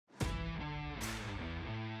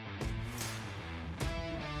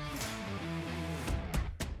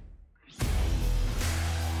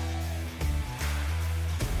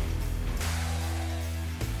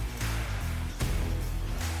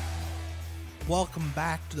Welcome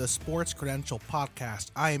back to the Sports Credential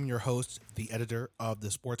Podcast. I am your host, the editor of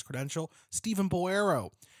the Sports Credential, Stephen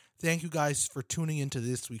Boero. Thank you guys for tuning into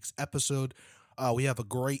this week's episode. We have a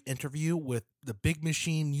great interview with the Big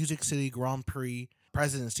Machine Music City Grand Prix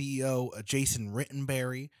president and CEO, Jason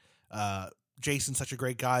Rittenberry. Jason's such a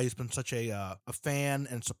great guy. He's been such a fan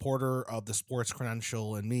and supporter of the Sports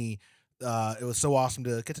Credential and me. It was so awesome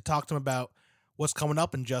to get to talk to him about what's coming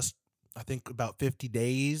up in just, I think, about 50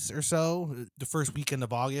 days or so. The first weekend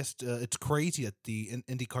of August. It's crazy that the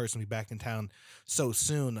IndyCar is going to be back in town so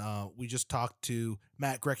soon. We just talked to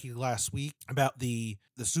Matt Grecki last week about the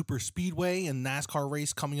Super Speedway and NASCAR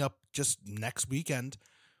race coming up just next weekend,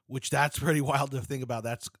 which that's pretty wild to think about.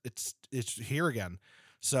 It's here again.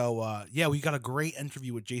 So, we got a great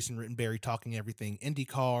interview with Jason Rittenberry talking everything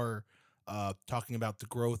IndyCar, talking about the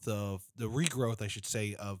regrowth, I should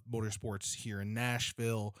say, of motorsports here in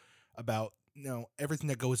Nashville, about everything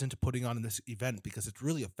that goes into putting on this event, because it's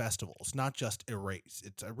really a festival. It's not just a race.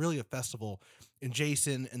 It's really a festival. And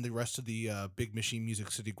Jason and the rest of the Big Machine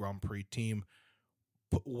Music City Grand Prix team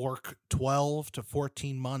work 12 to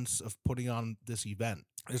 14 months of putting on this event.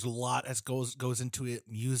 There's a lot that goes into it: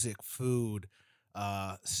 music, food,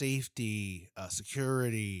 safety,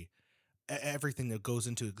 security, everything that goes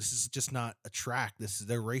into it. This is just not a track.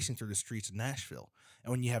 They're racing through the streets of Nashville.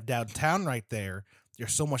 And when you have downtown right there,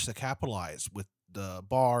 there's so much to capitalize with the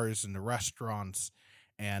bars and the restaurants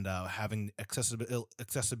and having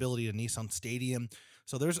accessibility to Nissan Stadium.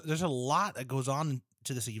 So there's a lot that goes on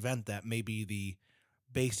to this event that maybe the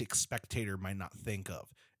basic spectator might not think of.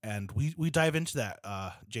 And we dive into that,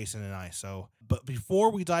 Jason and I. But before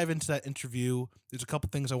we dive into that interview, there's a couple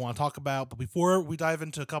things I want to talk about. But before we dive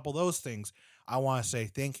into a couple of those things, I want to say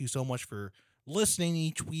thank you so much for listening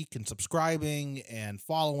each week and subscribing and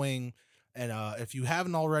following. And if you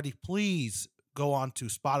haven't already, please go on to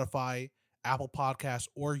Spotify, Apple Podcasts,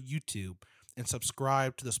 or YouTube and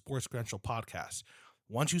subscribe to the Sports Credential Podcast.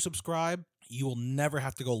 Once you subscribe, you will never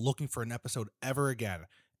have to go looking for an episode ever again.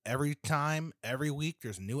 Every time, every week,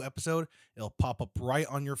 there's a new episode. It'll pop up right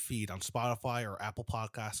on your feed on Spotify or Apple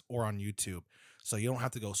Podcasts or on YouTube. So you don't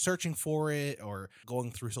have to go searching for it or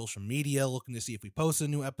going through social media looking to see if we post a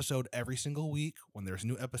new episode every single week. When there's a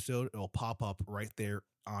new episode, it'll pop up right there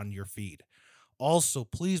on your feed. Also,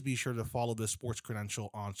 please be sure to follow the Sports Credential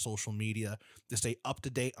on social media to stay up to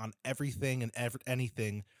date on everything and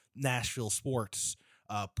anything Nashville sports.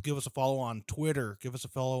 Give us a follow on Twitter, give us a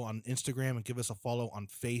follow on Instagram, and give us a follow on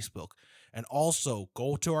Facebook. And also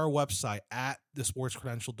go to our website at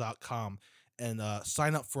thesportscredential.com and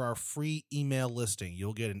sign up for our free email listing.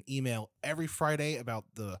 You'll get an email every Friday about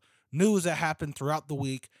the news that happened throughout the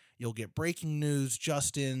week. You'll get breaking news,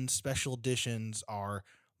 just-in, special editions, our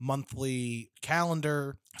monthly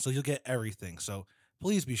calendar. So you'll get everything. So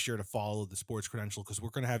please be sure to follow the Sports Credential, because we're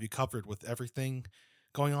going to have you covered with everything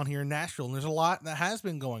going on here in Nashville. And there's a lot that has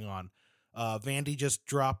been going on. Vandy just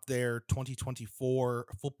dropped their 2024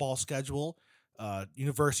 football schedule.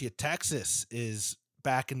 University of Texas is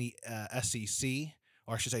back in the SEC,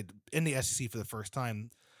 or I should say in the SEC for the first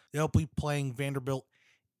time. They'll be playing Vanderbilt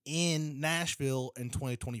in Nashville in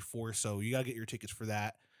 2024, so you got to get your tickets for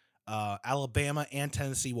that. Alabama and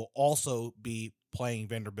Tennessee will also be playing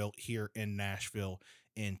Vanderbilt here in Nashville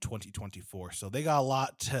in 2024. So they got a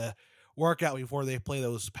lot to work out before they play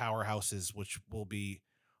those powerhouses, which will be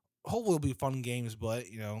hopefully fun games. But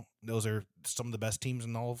those are some of the best teams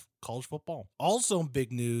in all of college football. Also,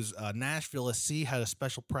 big news: Nashville SC had a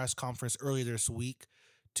special press conference earlier this week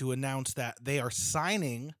to announce that they are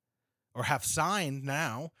signing, or have signed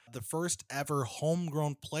now, the first ever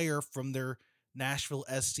homegrown player from their Nashville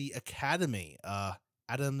SC Academy,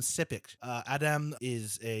 Adam Sipik. Adam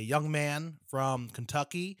is a young man from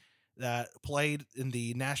Kentucky that played in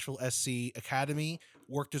the Nashville SC Academy,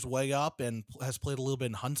 worked his way up, and has played a little bit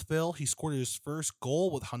in Huntsville. He scored his first goal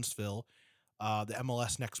with Huntsville, the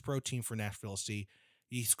MLS Next Pro team for Nashville SC.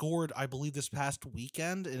 He scored, I believe, this past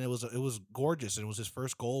weekend, and it was gorgeous. And it was his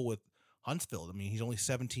first goal with Huntsville. I mean, he's only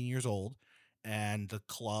 17 years old, and the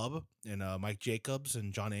club and Mike Jacobs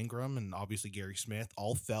and John Ingram and obviously Gary Smith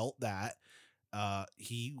all felt that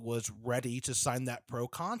he was ready to sign that pro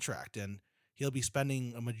contract, and he'll be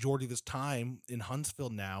spending a majority of his time in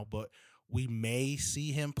Huntsville now, but we may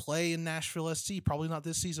see him play in Nashville SC. Probably not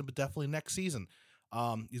this season, but definitely next season.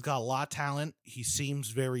 He's got a lot of talent. He seems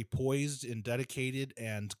very poised and dedicated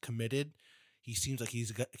and committed. He seems like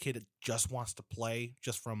he's a kid that just wants to play,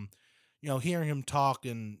 just from hearing him talk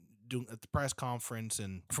and doing at the press conference,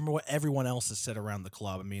 and from what everyone else has said around the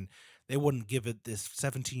club. I mean, they wouldn't give this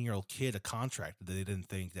 17-year-old kid a contract that they didn't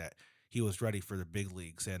think that he was ready for the big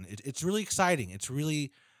leagues. And it's really exciting. It's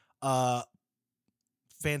really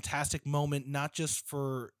fantastic moment, not just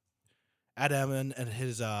for Adam and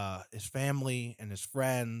his family and his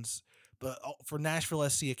friends, but for Nashville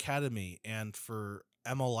SC Academy and for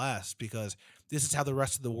MLS, because this is how the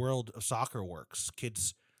rest of the world of soccer works.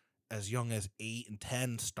 Kids as young as 8 and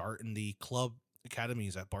 10 start in the club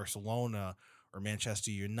academies at Barcelona or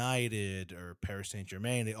Manchester United or Paris Saint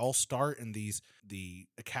Germain. They all start in the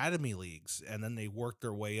academy leagues, and then they work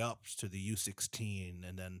their way up to the U16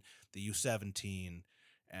 and then the U17,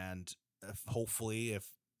 and hopefully, if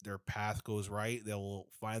their path goes right, they'll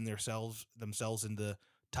find themselves in the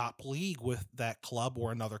top league with that club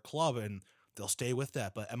or another club, and they'll stay with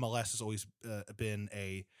that. But MLS has always been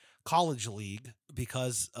a college league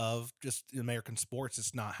because of just American sports.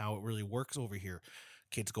 It's not how it really works over here.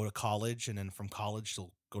 Kids go to college, and then from college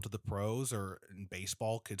they'll go to the pros. Or in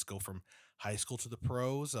baseball, kids go from high school to the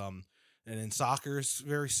pros. And in soccer, it's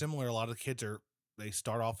very similar. A lot of the kids they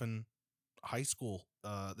start off in high school.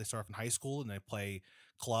 They start off in high school and they play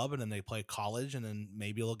club, and then they play college, and then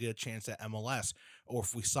maybe they'll get a chance at MLS. Or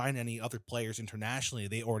if we sign any other players internationally,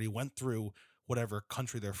 they already went through whatever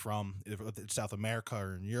country they're from, if it's South America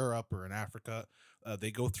or in Europe or in Africa.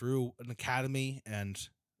 They go through an academy and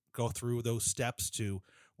go through those steps to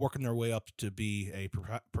working their way up to be a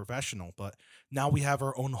professional. But now we have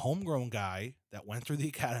our own homegrown guy that went through the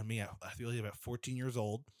academy at, I feel like, about 14 years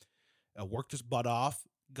old, worked his butt off,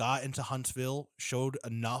 got into Huntsville, showed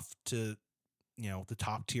enough to, the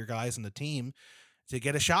top tier guys in the team to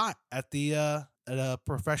get a shot at a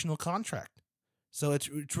professional contract. So it's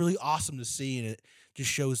really awesome to see, and it just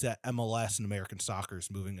shows that MLS and American soccer is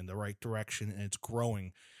moving in the right direction, and it's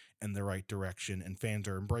growing in the right direction, and fans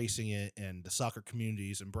are embracing it, and the soccer community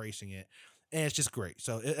is embracing it, and it's just great.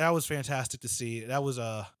 So that was fantastic to see. That was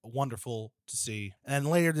wonderful to see. And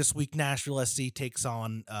later this week, Nashville SC takes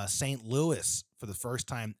on St. Louis for the first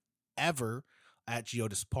time ever at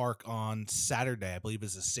Geodis Park on Saturday. I believe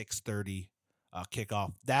it's a 6:30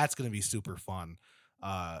 kickoff. That's going to be super fun.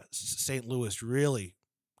 St. Louis really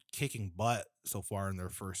kicking butt so far in their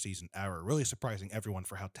first season ever. Really surprising everyone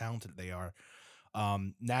for how talented they are.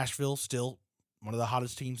 Nashville still one of the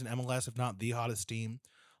hottest teams in MLS, if not the hottest team.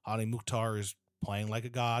 Hadi Mukhtar is playing like a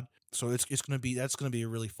god, so that's going to be a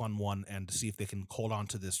really fun one, and to see if they can hold on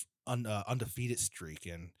to this undefeated streak,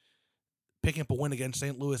 and picking up a win against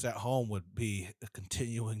St. Louis at home would be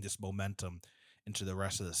continuing this momentum into the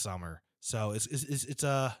rest of the summer. So it's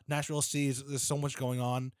Nashville SC. There's so much going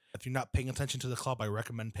on. If you're not paying attention to the club, I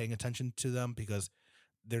recommend paying attention to them, because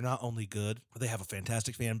they're not only good, but they have a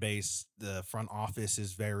fantastic fan base. The front office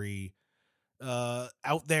is very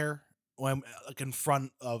out there, like in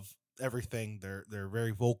front of everything. They're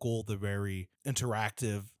very vocal. They're very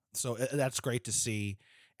interactive. So that's great to see.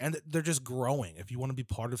 And they're just growing. If you want to be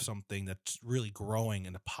part of something that's really growing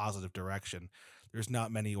in a positive direction, there's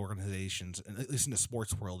not many organizations, at least in the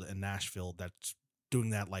sports world in Nashville, that's doing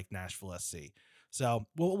that like Nashville SC. So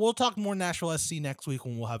we'll talk more Nashville SC next week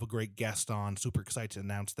when we'll have a great guest on. Super excited to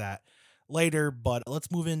announce that later. But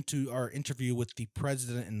let's move into our interview with the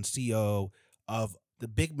president and COO of the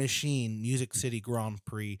Big Machine Music City Grand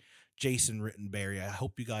Prix, Jason Rittenberry. I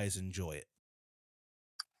hope you guys enjoy it.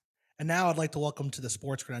 And now I'd like to welcome to the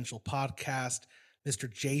Sports Credential podcast,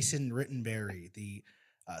 Mr. Jason Rittenberry, the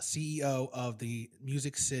CEO of the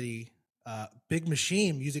Music City, Big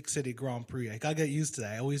Machine Music City Grand Prix. I gotta get used to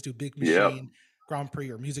that. I always do Big Machine Grand Prix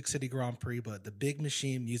or Music City Grand Prix, but the Big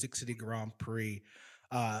Machine Music City Grand Prix.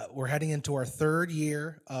 We're heading into our third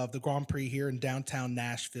year of the Grand Prix here in downtown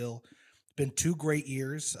Nashville. It's been 2 great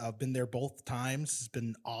years. I've been there both times. It's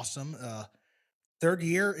been awesome. Third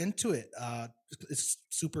year into it. It's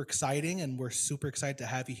super exciting, and we're super excited to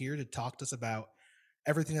have you here to talk to us about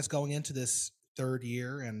everything that's going into this third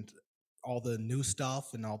year and all the new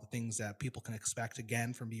stuff and all the things that people can expect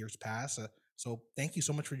again from years past. So thank you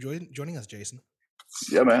so much for joining us, Jason.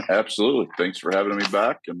 Yeah, man, absolutely. Thanks for having me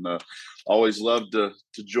back, and always love to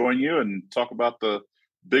join you and talk about the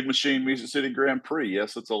Big Machine Music City Grand Prix.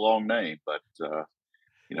 Yes, it's a long name, but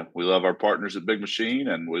we love our partners at Big Machine,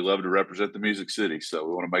 and we love to represent the Music City. So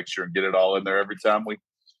we want to make sure and get it all in there every time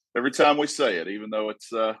we say it, even though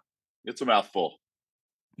it's a mouthful.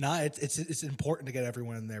 No, it's important to get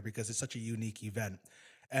everyone in there because it's such a unique event,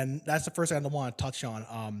 and that's the first thing I want to touch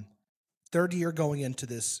on. Third year going into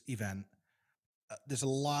this event, there's a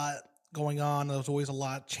lot going on. There's always a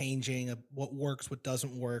lot changing. What works, what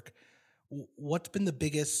doesn't work. What's been the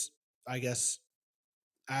biggest, I guess,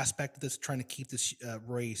 aspect of this, trying to keep this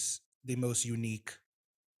race the most unique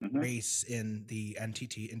race in the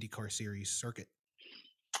NTT IndyCar Series circuit?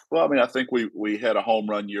 Well, I mean, I think we had a home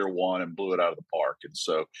run year one and blew it out of the park, and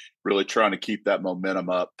so really trying to keep that momentum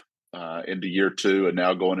up into year 2 and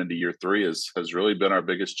now going into year 3 has really been our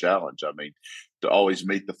biggest challenge. I mean, to always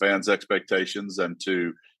meet the fans' expectations and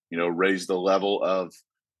to raise the level of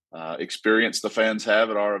experience the fans have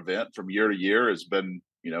at our event from year to year has been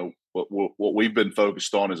what we've been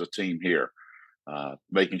focused on as a team here.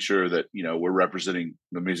 Making sure that we're representing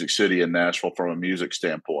the Music City in Nashville from a music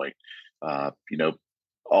standpoint.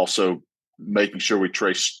 Also making sure we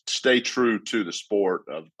stay true to the sport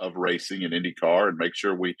of racing and IndyCar, and make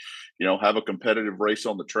sure we have a competitive race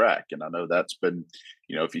on the track. And I know that's been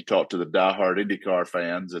if you talk to the diehard IndyCar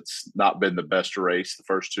fans, it's not been the best race the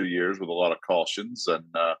first 2 years with a lot of cautions, and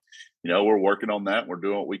we're working on that. We're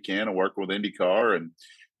doing what we can and working with IndyCar.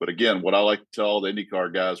 But again, what I like to tell the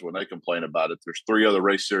IndyCar guys when they complain about it, there's 3 other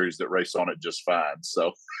race series that race on it just fine.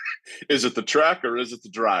 So is it the track or is it the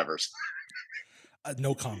drivers?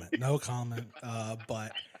 No comment.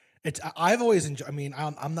 But I've always enjoyed. I mean,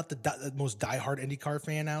 I'm not the most diehard IndyCar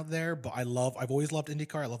fan out there, but I've always loved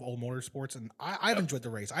IndyCar. I love all motorsports, and I've enjoyed the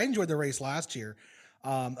race. I enjoyed the race last year.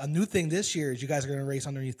 A new thing this year is you guys are going to race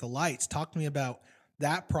underneath the lights. Talk to me about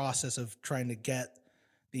that process of trying to get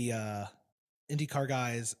the IndyCar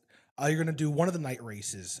guys. You're going to do one of the night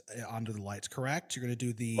races under the lights, correct? You're going to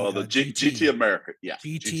do the GT America. Yeah,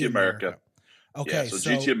 GT America. Okay, yeah, so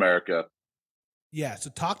GT America. Yeah, so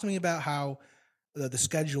talk to me about how the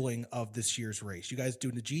scheduling of this year's race. You guys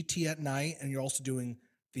doing the GT at night, and you're also doing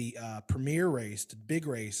the premier race, the big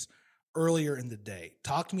race, earlier in the day.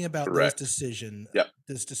 Talk to me about Correct. those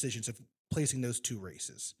decisions of placing those 2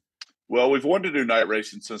 races. Well, we've wanted to do night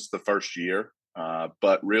racing since the first year,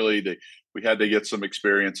 but really we had to get some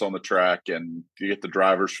experience on the track and to get the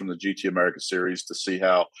drivers from the GT America series to see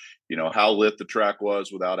how lit the track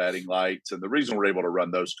was without adding lights. And the reason we're able to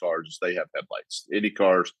run those cars is they have headlights. Indy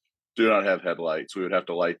cars do not have headlights. We would have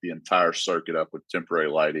to light the entire circuit up with temporary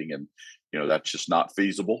lighting, and that's just not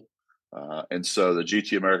feasible. And so the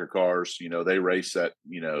GT America cars, they race at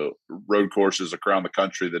road courses around the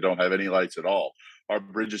country that don't have any lights at all. Our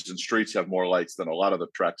bridges and streets have more lights than a lot of the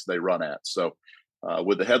tracks they run at. So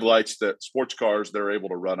with the headlights that sports cars, they're able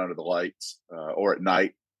to run under the lights or at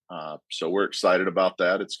night. So we're excited about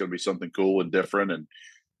that. It's going to be something cool and different.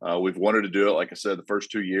 And we've wanted to do it, like I said, the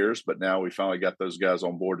first 2 years, but now we finally got those guys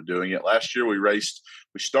on board to doing it. Last year we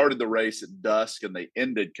started the race at dusk and they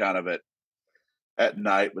ended kind of at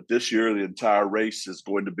night, but this year the entire race is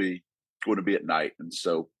going to be at night. And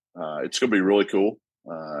so it's going to be really cool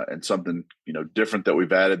and something, different that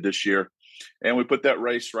we've added this year. And we put that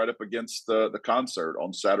race right up against the concert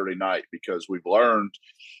on Saturday night, because we've learned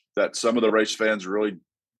that some of the race fans really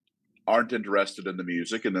aren't interested in the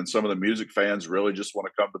music, and then some of the music fans really just want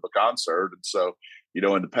to come to the concert. And so,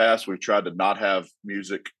 in the past we've tried to not have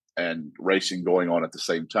music and racing going on at the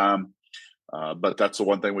same time. But that's the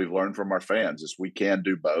one thing we've learned from our fans is we can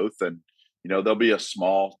do both. And, there'll be a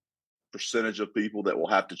small percentage of people that will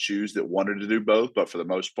have to choose that wanted to do both. But for the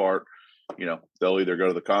most part, they'll either go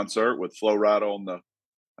to the concert with Flow Ride on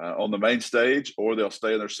the main stage, or they'll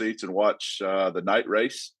stay in their seats and watch the night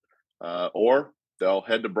race, or they'll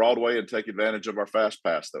head to Broadway and take advantage of our Fast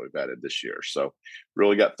Pass that we've added this year. So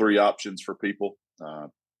really got 3 options for people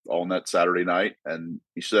on that Saturday night. And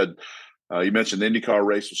you mentioned the IndyCar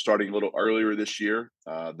race was starting a little earlier this year.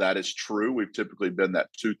 That is true. We've typically been that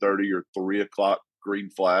 2:30 or 3 o'clock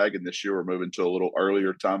green flag, and this year we're moving to a little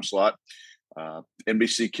earlier time slot.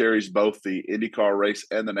 NBC carries both the IndyCar race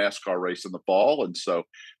and the NASCAR race in the fall. And so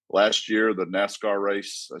last year, the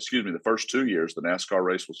first 2 years, the NASCAR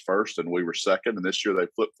race was first and we were second. And this year they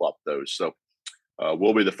flip-flopped those. So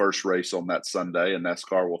we'll be the first race on that Sunday, and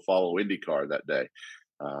NASCAR will follow IndyCar that day.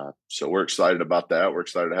 So we're excited about that. We're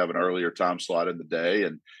excited to have an earlier time slot in the day,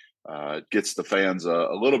 and it gets the fans a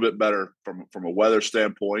little bit better from a weather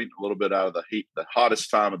standpoint, a little bit out of the heat, the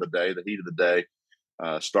hottest time of the day, the heat of the day,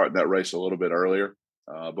 starting that race a little bit earlier.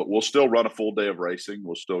 But we'll still run a full day of racing.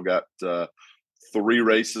 We'll still got 3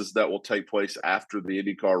 races that will take place after the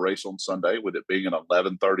IndyCar race on Sunday, with it being an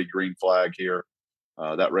 11:30 green flag here.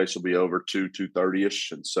 That race will be over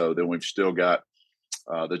 2:30ish. And so then we've still got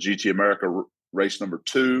the GT America race number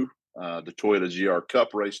 2, the Toyota GR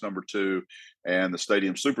Cup race number 2, and the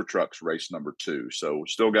Stadium Super Trucks race number 2. So we've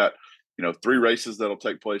still got, 3 races that'll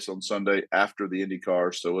take place on Sunday after the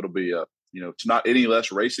IndyCar. So it'll be it's not any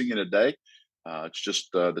less racing in a day. It's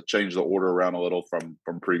just to change the order around a little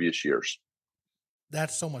from previous years.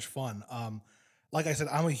 That's so much fun. Like I said,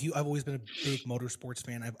 I've always been a big motorsports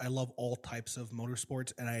fan. I love all types of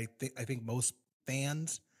motorsports, and I think most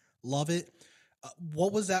fans love it.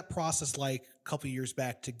 What was that process like a couple of years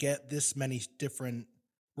back to get this many different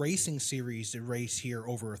racing series to race here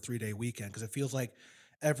over a 3-day weekend? Because it feels like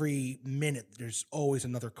every minute there's always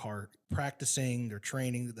another car practicing, they're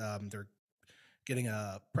training, they're getting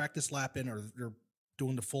a practice lap in, or they're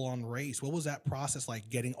doing the full on race. What was that process like,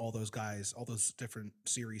 getting all those guys, all those different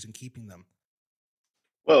series, and keeping them?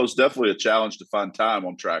 Well, it was definitely a challenge to find time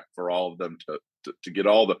on track for all of them to get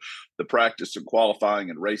all the practice and qualifying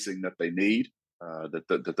and racing that they need,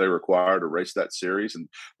 that they require to race that series. And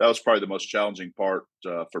that was probably the most challenging part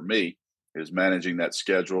for me, is managing that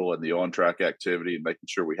schedule and the on track activity and making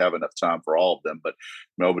sure we have enough time for all of them. But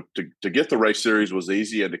but to get the race series was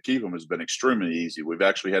easy, and to keep them has been extremely easy. We've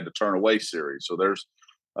actually had to turn away series. So there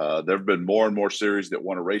have been more and more series that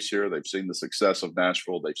want to race here. They've seen the success of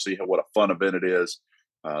Nashville. They've seen what a fun event it is.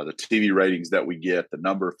 The TV ratings that we get, the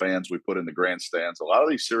number of fans we put in the grandstands. A lot of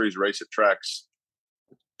these series race at tracks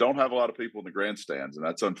don't have a lot of people in the grandstands, and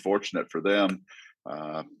that's unfortunate for them,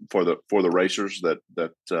 for the racers that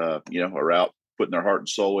are out putting their heart and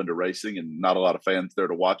soul into racing, and not a lot of fans there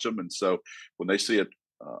to watch them. And so when they see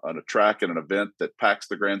on a track and an event that packs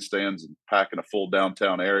the grandstands and packing a full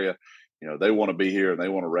downtown area, they want to be here and they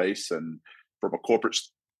want to race. And from a corporate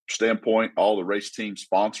standpoint, all the race team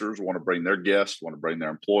sponsors want to bring their guests, want to bring their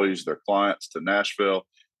employees, their clients to Nashville,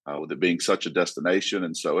 with it being such a destination.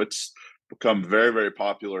 And so it's become very, very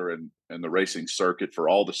popular in the racing circuit for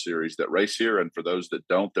all the series that race here, and for those that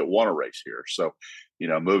don't, that want to race here. So,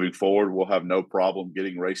 moving forward, we'll have no problem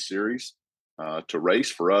getting race series to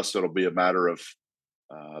race. For us, it'll be a matter of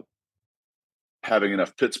having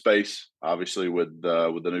enough pit space. Obviously, with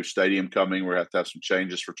the new stadium coming, we have to have some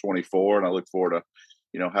changes for 24, and I look forward to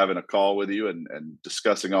having a call with you and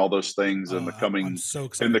discussing all those things in the I'm so in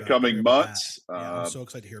excited the to hear coming about that. months. Yeah, I'm so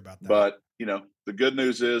excited to hear about that. But the good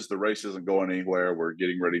news is the race isn't going anywhere. We're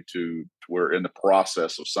in the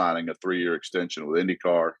process of signing a 3-year extension with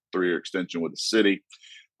IndyCar, 3-year extension with the city.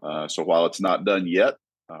 So while it's not done yet,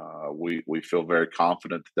 we feel very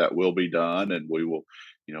confident that will be done, and we will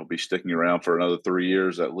be sticking around for another 3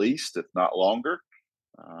 years at least, if not longer.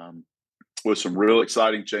 With some real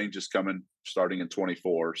exciting changes coming starting in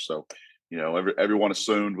 24. So, everyone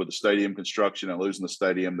assumed with the stadium construction and losing the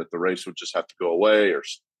stadium that the race would just have to go away, or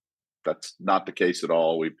that's not the case at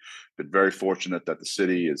all. We've been very fortunate that the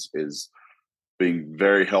city is being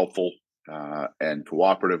very helpful and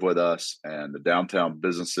cooperative with us, and the downtown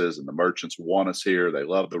businesses and the merchants want us here. They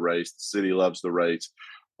love the race. The city loves the race.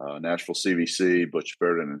 Nashville CVC, Butch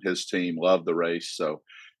Sheridan and his team love the race. So,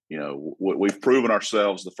 we've proven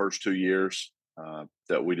ourselves the first 2 years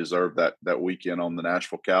that we deserve that weekend on the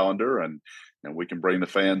Nashville calendar, and we can bring the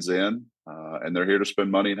fans in, and they're here to spend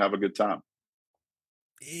money and have a good time.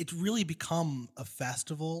 It's really become a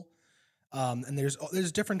festival, and there's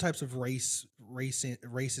different types of races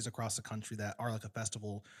across the country that are like a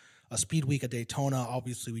festival. A Speed Week at Daytona,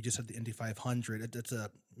 obviously, we just had the Indy 500. It's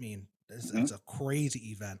a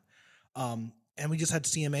crazy event. And we just had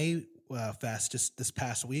CMA Fest just this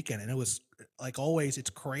past weekend, and it was, like always, it's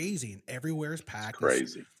crazy, and everywhere is packed.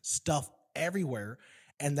 Crazy There's stuff everywhere,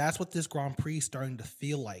 and that's what this Grand Prix is starting to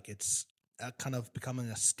feel like. It's kind of becoming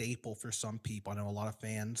a staple for some people. I know a lot of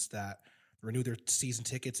fans that renew their season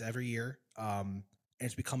tickets every year, and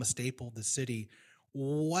it's become a staple of the city.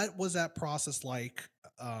 What was that process like,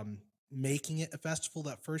 making it a festival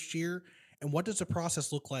that first year? And what does the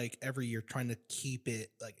process look like every year, trying to keep it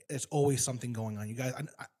like there's always something going on? You guys,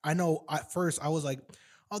 I know at first I was like,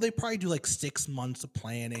 oh, they probably do like 6 months of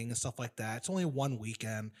planning and stuff like that. It's only one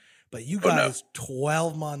weekend, but you guys,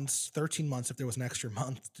 12 months, 13 months, if there was an extra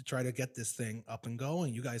month, to try to get this thing up and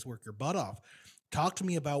going. You guys work your butt off. Talk to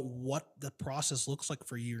me about what the process looks like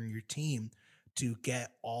for you and your team to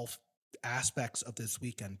get all aspects of this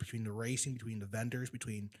weekend, between the racing, between the vendors,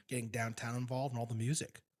 between getting downtown involved, and all the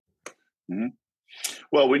music. Mm-hmm.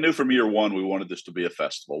 Well, we knew from year one we wanted this to be a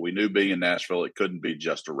festival. We knew being in Nashville, it couldn't be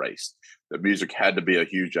just a race. The music had to be a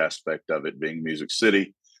huge aspect of it, being Music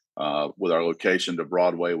City. With our location to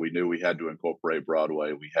Broadway, we knew we had to incorporate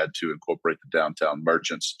Broadway. We had to incorporate the downtown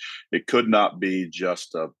merchants. It could not be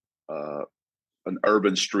just an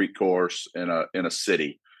urban street course in a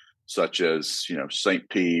city such as St.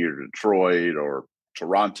 Pete or Detroit or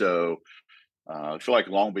Toronto. I feel like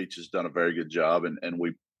Long Beach has done a very good job, and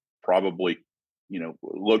we probably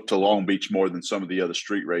look to Long Beach more than some of the other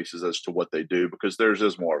street races as to what they do, because theirs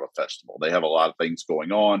is more of a festival. They have a lot of things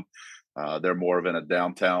going on. They're more of in a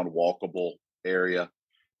downtown walkable area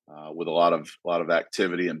with a lot of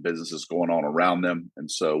activity and businesses going on around them. And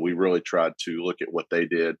so we really tried to look at what they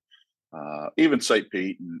did, even St.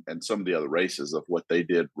 Pete and some of the other races, of what they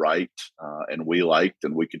did right, and we liked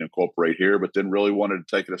and we can incorporate here, but then really wanted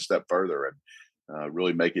to take it a step further and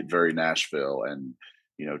really make it very Nashville. And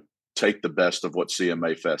take the best of what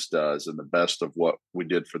CMA Fest does and the best of what we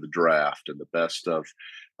did for the draft and the best of,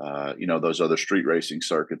 those other street racing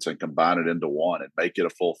circuits and combine it into one and make it a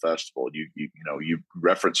full festival. You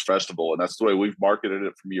reference festival, and that's the way we've marketed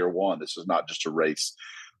it from year one. This is not just a race.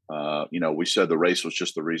 We said the race was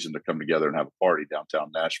just the reason to come together and have a party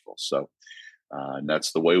downtown Nashville. So, and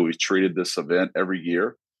that's the way we've treated this event every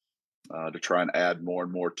year, to try and add more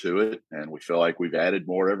and more to it. And we feel like we've added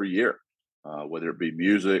more every year, whether it be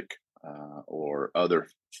music or other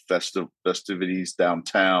festivities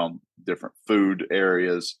downtown, different food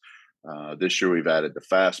areas. This year we've added the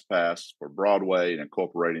Fast Pass for Broadway and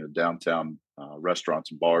incorporating the downtown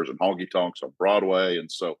restaurants and bars and honky tonks on Broadway.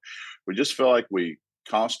 And so we just feel like we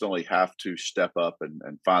constantly have to step up and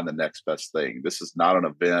find the next best thing. This is not an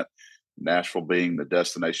event. Nashville being the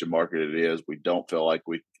destination market it is, we don't feel like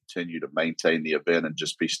we continue to maintain the event and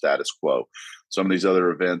just be status quo. Some of these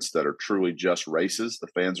other events that are truly just races, the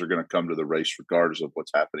fans are going to come to the race regardless of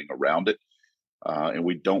what's happening around it. And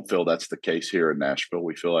we don't feel that's the case here in Nashville.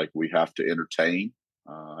 We feel like we have to entertain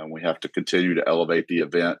and we have to continue to elevate the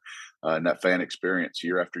event and that fan experience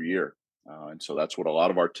year after year. And so that's what a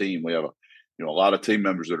lot of our team, we have a lot of team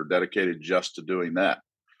members that are dedicated just to doing that.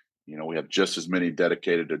 We have just as many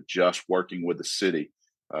dedicated to just working with the city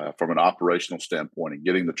from an operational standpoint and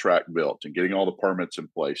getting the track built and getting all the permits in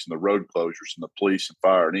place and the road closures and the police and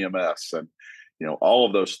fire and EMS and, all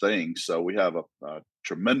of those things. So we have a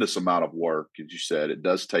tremendous amount of work. As you said, it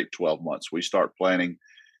does take 12 months. We start planning.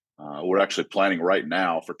 We're actually planning right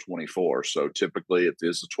now for 24. So typically it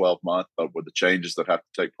is a 12-month, but with the changes that have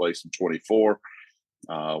to take place in 24,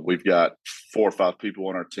 we've got 4 or 5 people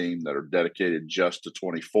on our team that are dedicated just to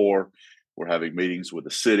 24. We're having meetings with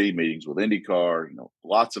the city, meetings with IndyCar,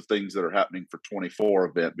 lots of things that are happening for 24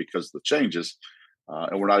 event because of the changes.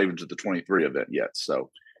 And we're not even to the 23 event yet. So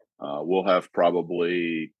we'll have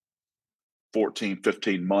probably 14,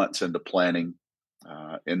 15 months into planning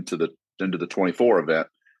into the 24 event.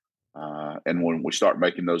 And when we start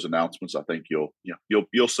making those announcements, I think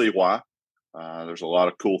you'll see why. There's a lot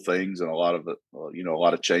of cool things and a lot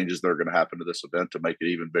of changes that are going to happen to this event to make it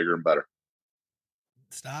even bigger and better.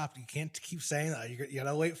 Stop. You can't keep saying that. You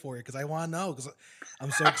gotta wait for it because I want to know, because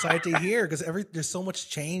I'm so excited to hear, because there's so much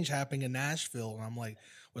change happening in Nashville, and I'm like,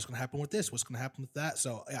 what's going to happen with this? What's going to happen with that?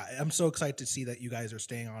 So yeah, I'm so excited to see that you guys are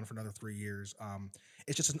staying on for another 3 years.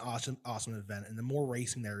 It's just an awesome event, and the more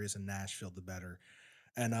racing there is in Nashville, the better.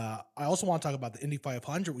 And I also want to talk about the Indy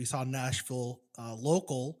 500. We saw Nashville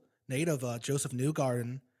local native Joseph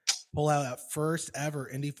Newgarden pull out that first ever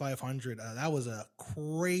Indy 500. That was a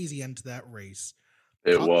crazy end to that race.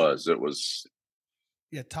 It was.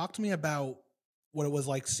 Yeah, talk to me about what it was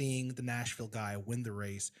like seeing the Nashville guy win the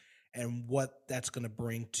race and what that's going to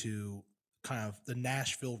bring to kind of the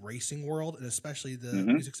Nashville racing world, and especially the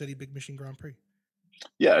Music City Big Machine Grand Prix.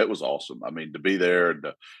 Yeah, it was awesome. I mean, to be there and,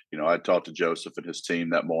 I talked to Joseph and his team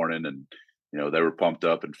that morning, and, they were pumped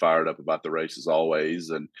up and fired up about the race as always.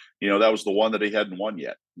 And, that was the one that he hadn't won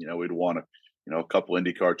yet. We'd won a couple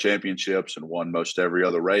IndyCar championships and won most every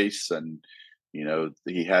other race. And,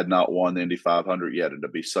 he had not won the Indy 500 yet. And to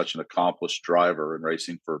be such an accomplished driver and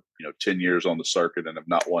racing for, 10 years on the circuit and have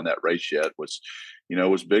not won that race yet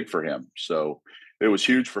was big for him. So it was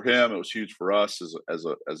huge for him. It was huge for us as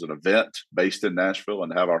an event based in Nashville,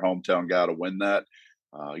 and to have our hometown guy to win that.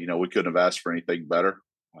 We couldn't have asked for anything better.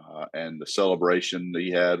 And the celebration that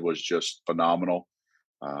he had was just phenomenal.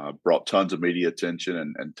 Brought tons of media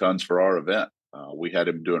attention and tons for our event. We had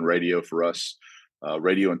him doing radio for us,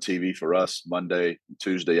 radio and TV for us Monday and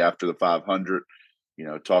Tuesday after the 500,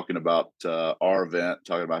 talking about our event,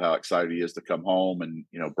 talking about how excited he is to come home and,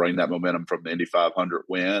 bring that momentum from the Indy 500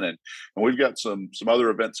 win. And we've got some other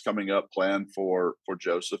events coming up planned for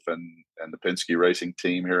Joseph and the Penske Racing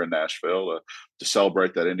team here in Nashville to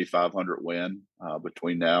celebrate that Indy 500 win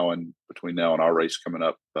between now and our race coming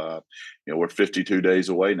up. We're 52 days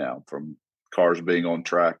away now from cars being on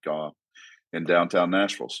track in downtown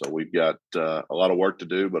Nashville. So we've got a lot of work to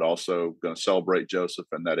do, but also going to celebrate Joseph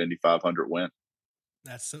and that Indy 500 win.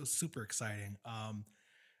 That's so super exciting.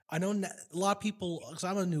 I know a lot of people, because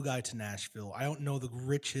I'm a new guy to Nashville, I don't know the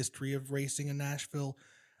rich history of racing in Nashville.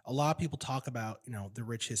 A lot of people talk about, the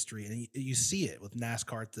rich history, and you see it with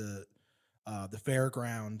NASCAR at the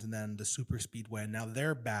fairgrounds and then the super speedway. And now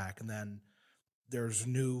they're back, and then there's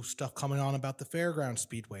new stuff coming on about the fairground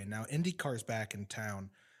speedway. Now IndyCar's back in town.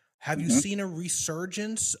 Have you seen a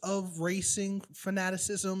resurgence of racing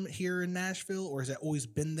fanaticism here in Nashville, or has it always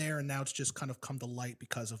been there and now it's just kind of come to light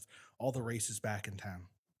because of all the races back in town?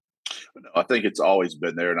 I think it's always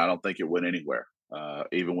been there, and I don't think it went anywhere.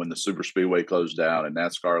 Even when the super speedway closed down and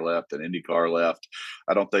NASCAR left and IndyCar left,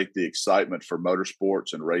 I don't think the excitement for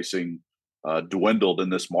motorsports and racing dwindled in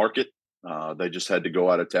this market. They just had to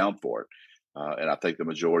go out of town for it. And I think the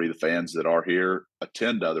majority of the fans that are here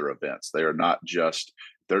attend other events. They are not just,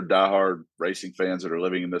 they're diehard racing fans that are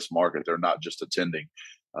living in this market. They're not just attending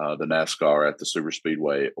the NASCAR at the super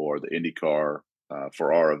speedway or the IndyCar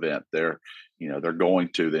for our event. They're going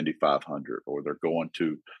to the Indy 500, or they're going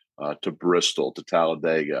to Bristol, to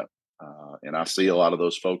Talladega. And I see a lot of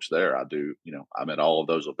those folks there. I do, I'm at all of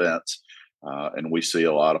those events. And we see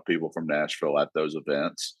a lot of people from Nashville at those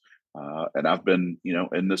events. And I've been,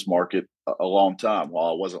 in this market a long time.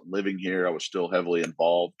 While I wasn't living here, I was still heavily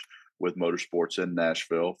involved with motorsports in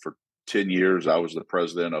Nashville. For 10 years, I was the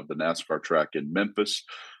president of the NASCAR track in Memphis.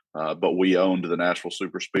 But we owned the Nashville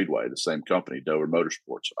Super Speedway. The same company, Dover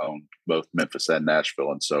Motorsports, owned both Memphis and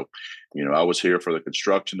Nashville. And so, I was here for the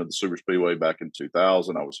construction of the Super Speedway back in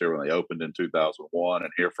 2000. I was here when they opened in 2001,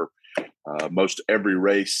 and here for most every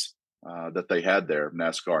race that they had there,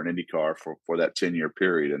 NASCAR and IndyCar, for that 10-year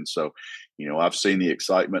period. And so, I've seen the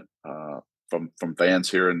excitement from fans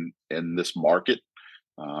here in this market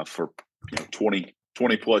for 20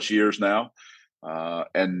 plus years now.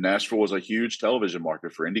 And Nashville was a huge television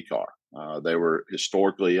market for IndyCar. They were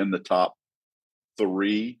historically in the top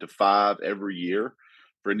 3 to 5 every year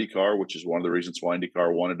for IndyCar, which is one of the reasons why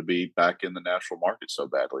IndyCar wanted to be back in the Nashville market so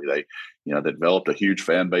badly. They developed a huge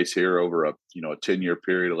fan base here over a 10-year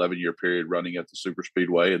period, 11-year period running at the super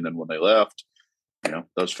speedway. And then when they left,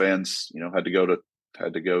 those fans, had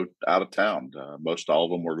to go out of town. Most all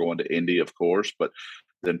of them were going to Indy, of course, but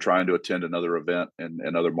then trying to attend another event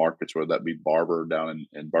in other markets, whether that be Barber down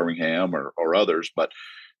in Birmingham or others. But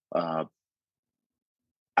I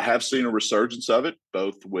have seen a resurgence of it,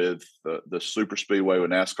 both with the super speedway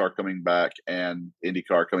with NASCAR coming back and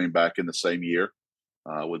IndyCar coming back in the same year,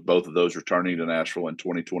 with both of those returning to Nashville in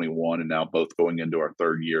 2021 and now both going into our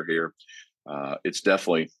third year here. It's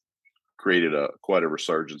definitely created quite a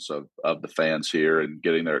resurgence of the fans here and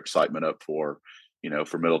getting their excitement up for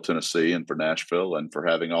Middle Tennessee and for Nashville and for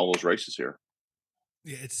having all those races here.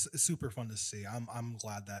 Yeah, it's super fun to see. I'm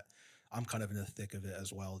glad that I'm kind of in the thick of it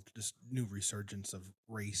as well. Just new resurgence of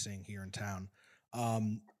racing here in town.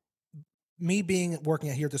 Me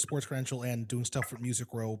working here at the Sports Credential and doing stuff with Music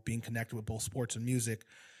Row, being connected with both sports and music,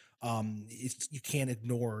 you can't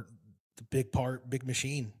ignore the big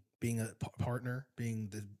machine being a partner, being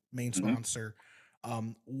the main sponsor.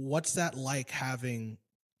 What's that like, having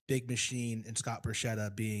Big Machine and Scott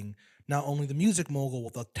Borchetta being not only the music mogul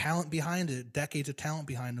with the talent behind it, decades of talent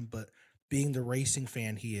behind him, but being the racing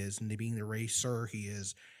fan he is and being the racer he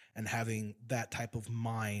is, and having that type of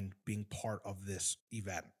mind being part of this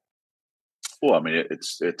event? Well, I mean,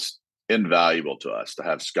 it's invaluable to us to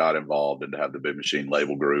have Scott involved and to have the Big Machine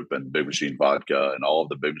label group and Big Machine Vodka and all of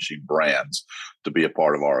the Big Machine brands to be a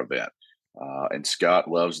part of our event. And Scott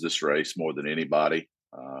loves this race more than anybody.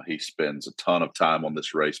 He spends a ton of time on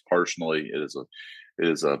this race personally. It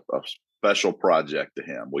is a special project to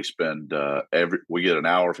him. We spend we get an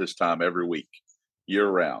hour of his time every week, year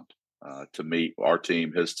round, to meet our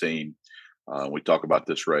team, his team. We talk about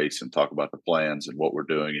this race and talk about the plans and what we're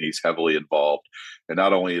doing. And he's heavily involved. And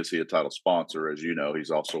not only is he a title sponsor, as you know,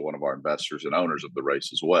 he's also one of our investors and owners of the race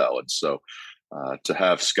as well. And so to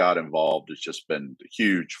have Scott involved has just been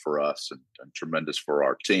huge for us and tremendous for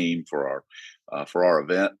our team, for our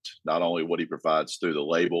event. Not only what he provides through the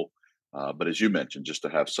label, but as you mentioned, just to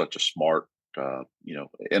have such a smart,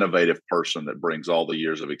 innovative person that brings all the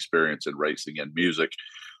years of experience in racing and music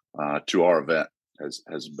to our event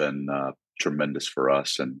has been tremendous for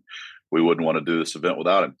us, and we wouldn't want to do this event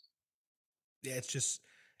without him. Yeah, it's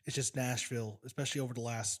just Nashville, especially over the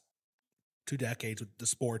last 2 decades with the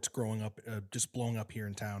sports growing up, just blowing up here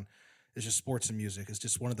in town. It's just sports and music. It's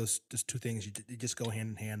just one of those just two things they just go hand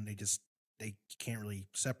in hand. They can't really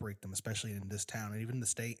separate them, especially in this town and even the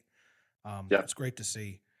state. It's great to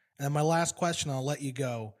see. And then my last question, I'll let you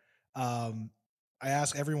go. I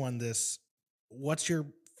ask everyone this: what's your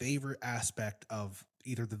favorite aspect of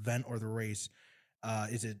either the event or the race?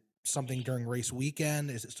 Is it something during race weekend?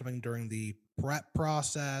 Is it something during the prep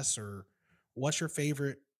process? Or what's your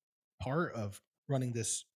favorite part of running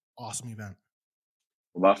this awesome event?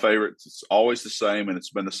 Well, my favorite, it's always the same, and it's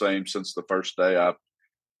been the same since the first day I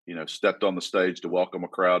stepped on the stage to welcome a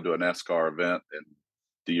crowd to a NASCAR event in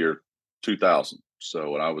the year 2000. So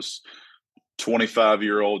when I was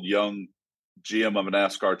 25-year-old young GM of a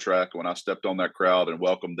NASCAR track, when I stepped on that crowd and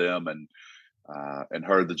welcomed them and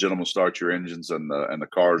heard the gentlemen start your engines and the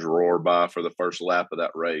cars roar by for the first lap of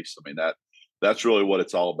that race. I mean, that's really what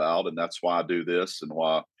it's all about. And that's why I do this and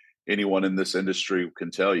why, anyone in this industry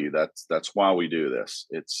can tell you that's why we do this.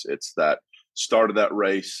 It's that start of that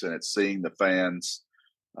race, and it's seeing the fans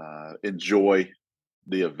enjoy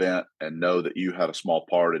the event and know that you had a small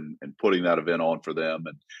part in putting that event on for them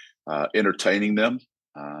and entertaining them.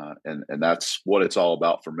 And that's what it's all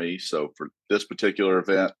about for me. So for this particular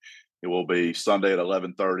event, it will be Sunday at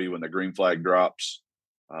 11:30 when the green flag drops,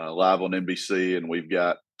 live on NBC, and we've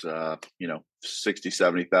got 60,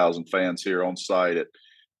 70,000 fans here on site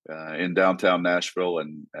in downtown Nashville,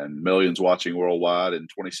 and millions watching worldwide in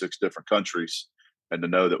 26 different countries. And to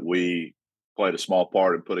know that we played a small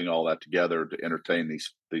part in putting all that together to entertain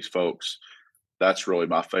these folks, that's really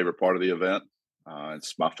my favorite part of the event.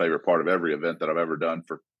 It's my favorite part of every event that I've ever done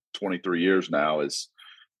for 23 years now. Is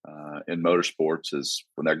in motorsports, is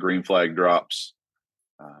when that green flag drops.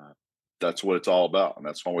 That's what it's all about, and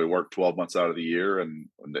that's when we work 12 months out of the year, and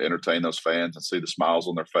to entertain those fans and see the smiles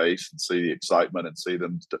on their face and see the excitement and see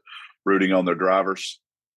them rooting on their drivers.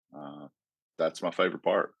 That's my favorite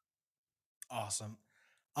part. Awesome.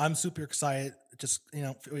 I'm super excited. Just,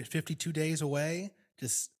 52 days away.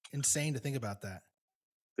 Just insane to think about that.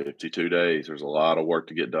 52 days. There's a lot of work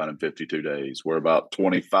to get done in 52 days. We're about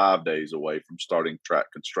 25 days away from starting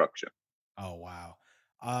track construction. Oh, wow.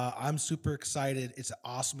 I'm super excited. It's an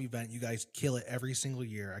awesome event. You guys kill it every single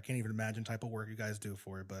year. I can't even imagine type of work you guys do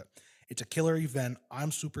for it, but it's a killer event.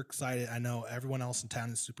 I'm super excited. I know everyone else in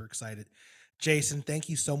town is super excited. Jason, thank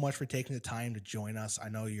you so much for taking the time to join us. I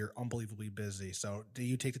know you're unbelievably busy. So do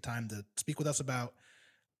you take the time to speak with us about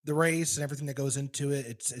the race and everything that goes into it?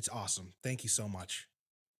 It's awesome. Thank you so much.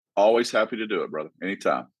 Always happy to do it, brother.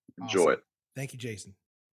 Anytime. Enjoy Awesome. it. Thank you, Jason.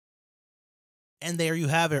 And there you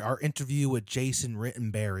have it, our interview with Jason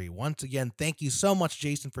Rittenberry. Once again, thank you so much,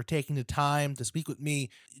 Jason, for taking the time to speak with me.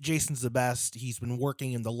 Jason's the best. He's been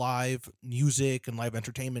working in the live music and live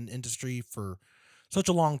entertainment industry for such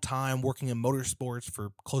a long time, working in motorsports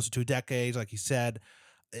for close to 2 decades. Like he said,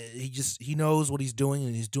 he knows what he's doing,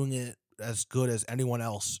 and he's doing it as good as anyone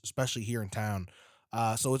else, especially here in town.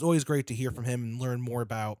 So it's always great to hear from him and learn more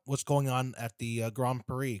about what's going on at the Grand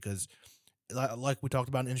Prix, because like we talked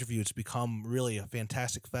about in the interview, it's become really a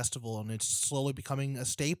fantastic festival, and it's slowly becoming a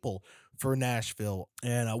staple for Nashville.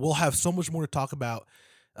 And we'll have so much more to talk about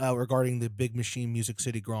regarding the Big Machine Music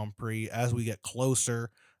City Grand Prix as we get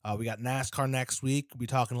closer. We got NASCAR next week. We'll be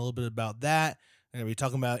talking a little bit about that. And we'll be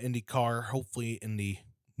talking about IndyCar, hopefully in the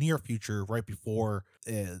near future, right before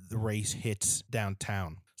the race hits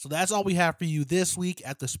downtown. So that's all we have for you this week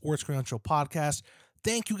at the Sports Credential Podcast.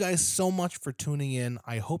 Thank you guys so much for tuning in.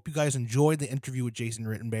 I hope you guys enjoyed the interview with Jason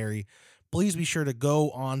Rittenberry. Please be sure to go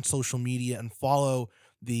on social media and follow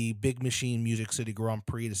the Big Machine Music City Grand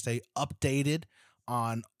Prix to stay updated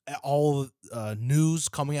on all news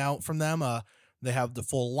coming out from them. They have the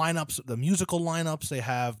full lineups, the musical lineups. They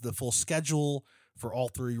have the full schedule for all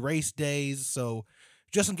 3 race days. So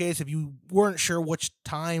just in case if you weren't sure which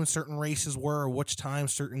time certain races were or which time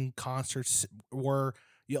certain concerts were,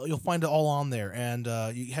 you'll find it all on there. And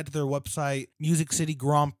you head to their website,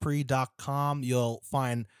 musiccitygrandprix.com. You'll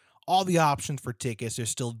find all the options for tickets. There's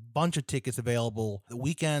still a bunch of tickets available. The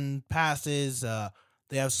weekend passes.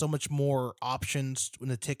 They have so much more options in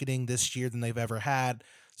the ticketing this year than they've ever had.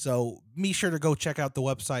 So be sure to go check out the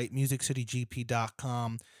website,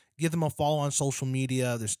 musiccitygp.com. Give them a follow on social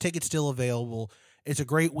media. There's tickets still available. It's a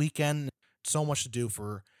great weekend. So much to do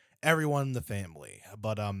for everyone in the family.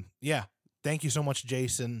 But yeah. Thank you so much,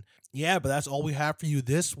 Jason. Yeah, but that's all we have for you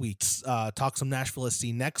this week. Talk some Nashville SC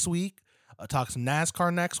next week. Talk some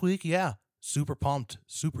NASCAR next week. Yeah, super pumped.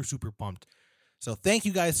 Super, super pumped. So thank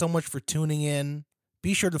you guys so much for tuning in.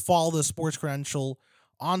 Be sure to follow the Sports Credential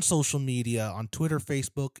on social media, on Twitter,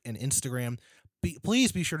 Facebook, and Instagram.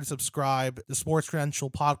 Please be sure to subscribe to the Sports Credential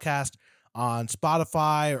Podcast on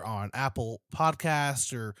Spotify or on Apple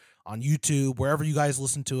Podcasts or on YouTube, wherever you guys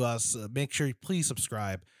listen to us. Make sure you please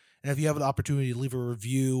subscribe. And if you have an opportunity to leave a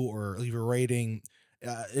review or leave a rating,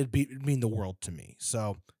 it'd mean the world to me.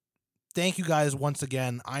 So thank you guys once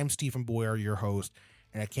again. I'm Stephen Boyer, your host,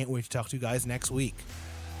 and I can't wait to talk to you guys next week.